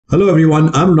Hello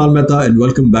everyone, I'm Nal Mehta and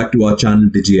welcome back to our channel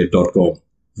digiate.com.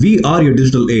 We are your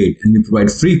digital aid and we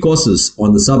provide free courses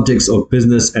on the subjects of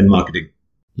business and marketing.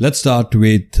 Let's start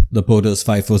with the Porter's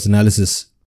 5 Force analysis.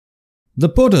 The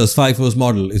Porter's 5 Force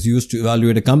model is used to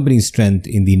evaluate a company's strength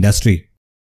in the industry.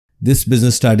 This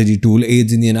business strategy tool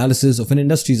aids in the analysis of an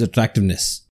industry's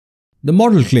attractiveness. The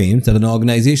model claims that an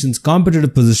organization's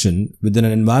competitive position within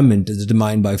an environment is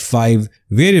determined by 5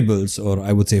 variables, or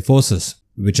I would say forces,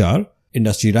 which are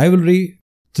industry rivalry,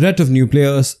 threat of new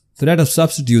players, threat of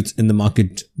substitutes in the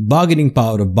market, bargaining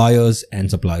power of buyers and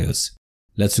suppliers.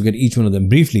 Let's look at each one of them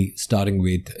briefly, starting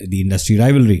with the industry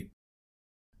rivalry.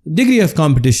 The degree of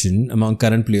competition among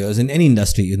current players in any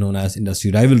industry is known as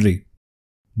industry rivalry.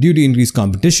 Due to increased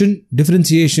competition,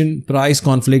 differentiation, price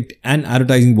conflict, and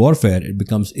advertising warfare, it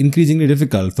becomes increasingly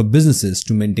difficult for businesses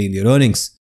to maintain their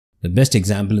earnings. The best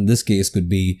example in this case could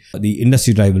be the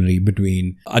industry rivalry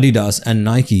between Adidas and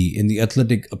Nike in the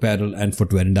athletic apparel and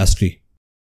footwear industry.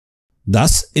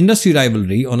 Thus, industry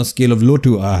rivalry on a scale of low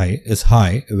to high is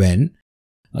high when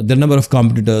the number of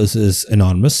competitors is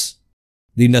enormous,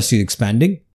 the industry is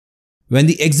expanding, when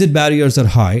the exit barriers are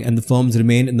high and the firms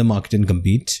remain in the market and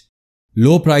compete,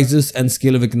 low prices and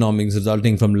scale of economics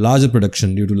resulting from larger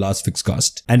production due to large fixed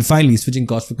cost, and finally switching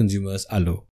costs for consumers are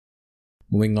low.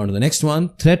 Moving on to the next one,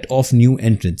 threat of new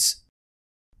entrants.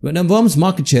 When a firm's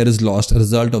market share is lost as a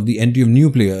result of the entry of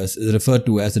new players is referred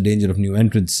to as the danger of new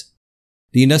entrants.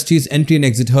 The industry's entry and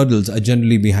exit hurdles are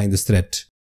generally behind this threat.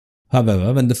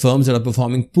 However, when the firms that are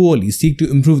performing poorly seek to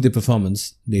improve their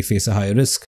performance, they face a higher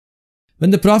risk.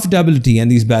 When the profitability and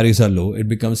these barriers are low, it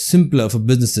becomes simpler for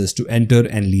businesses to enter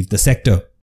and leave the sector.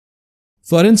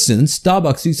 For instance,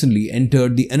 Starbucks recently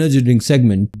entered the energy drink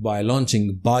segment by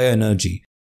launching BioEnergy,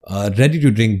 a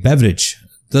ready-to-drink beverage,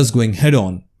 thus going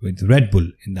head-on with Red Bull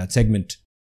in that segment.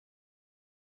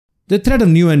 The threat of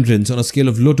new entrants on a scale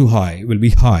of low to high will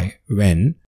be high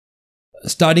when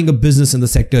starting a business in the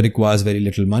sector requires very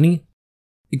little money,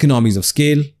 economies of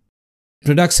scale,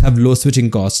 products have low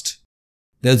switching cost,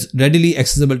 there's readily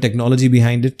accessible technology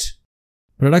behind it,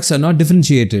 products are not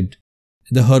differentiated,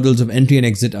 the hurdles of entry and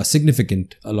exit are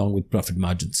significant along with profit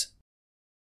margins.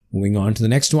 Moving on to the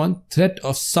next one, threat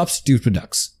of substitute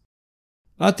products.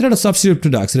 A threat of substitute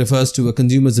products refers to a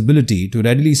consumer's ability to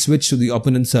readily switch to the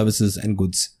opponent's services and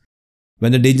goods.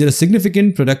 When the danger is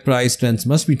significant, product price trends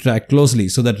must be tracked closely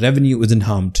so that revenue isn't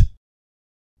harmed.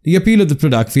 The appeal of the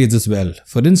product fades as well.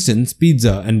 For instance,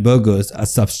 pizza and burgers are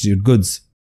substitute goods.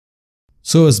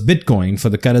 So is Bitcoin for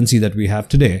the currency that we have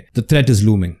today. The threat is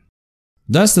looming.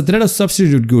 Thus, the threat of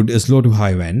substitute good is low to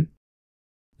high when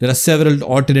there are several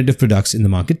alternative products in the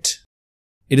market.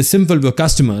 It is simple for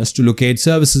customers to locate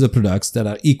services or products that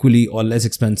are equally or less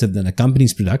expensive than a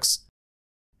company's products,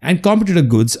 and competitor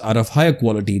goods are of higher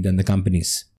quality than the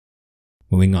company's.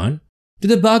 Moving on to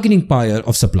the bargaining power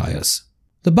of suppliers.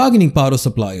 The bargaining power of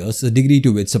suppliers is the degree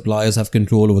to which suppliers have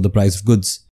control over the price of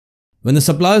goods. When the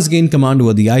suppliers gain command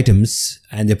over the items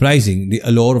and their pricing, the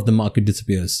allure of the market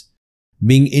disappears.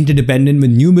 Being interdependent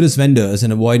with numerous vendors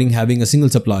and avoiding having a single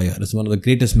supplier is one of the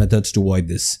greatest methods to avoid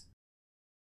this.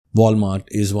 Walmart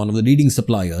is one of the leading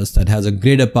suppliers that has a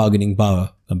greater bargaining power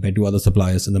compared to other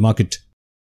suppliers in the market.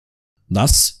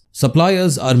 Thus,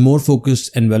 suppliers are more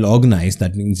focused and well organized,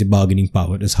 that means the bargaining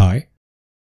power is high.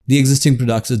 The existing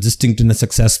products are distinct and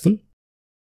successful.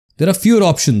 There are fewer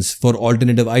options for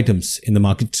alternative items in the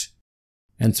market,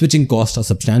 and switching costs are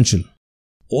substantial.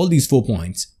 All these 4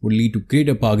 points would lead to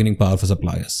greater bargaining power for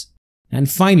suppliers. And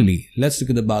finally, let's look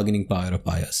at the bargaining power of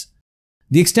buyers.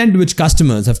 The extent to which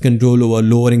customers have control over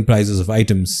lowering prices of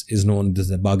items is known as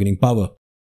their bargaining power.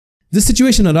 This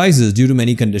situation arises due to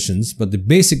many conditions, but the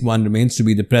basic one remains to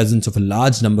be the presence of a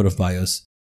large number of buyers.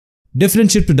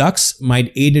 Differentiated products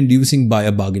might aid in reducing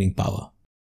buyer bargaining power.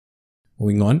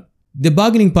 Moving on, the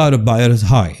bargaining power of buyers is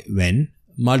high when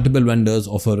multiple vendors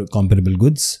offer comparable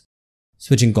goods,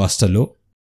 switching costs are low,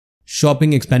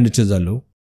 shopping expenditures are low,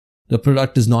 the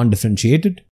product is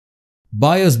non-differentiated,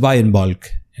 buyers buy in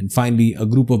bulk, and finally a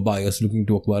group of buyers looking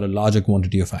to acquire a larger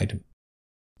quantity of item.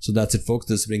 So that's it folks,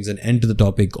 this brings an end to the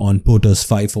topic on Porter's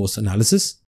 5 Force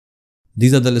analysis.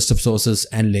 These are the list of sources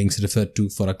and links referred to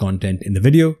for our content in the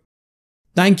video.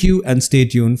 Thank you and stay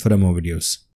tuned for more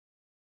videos.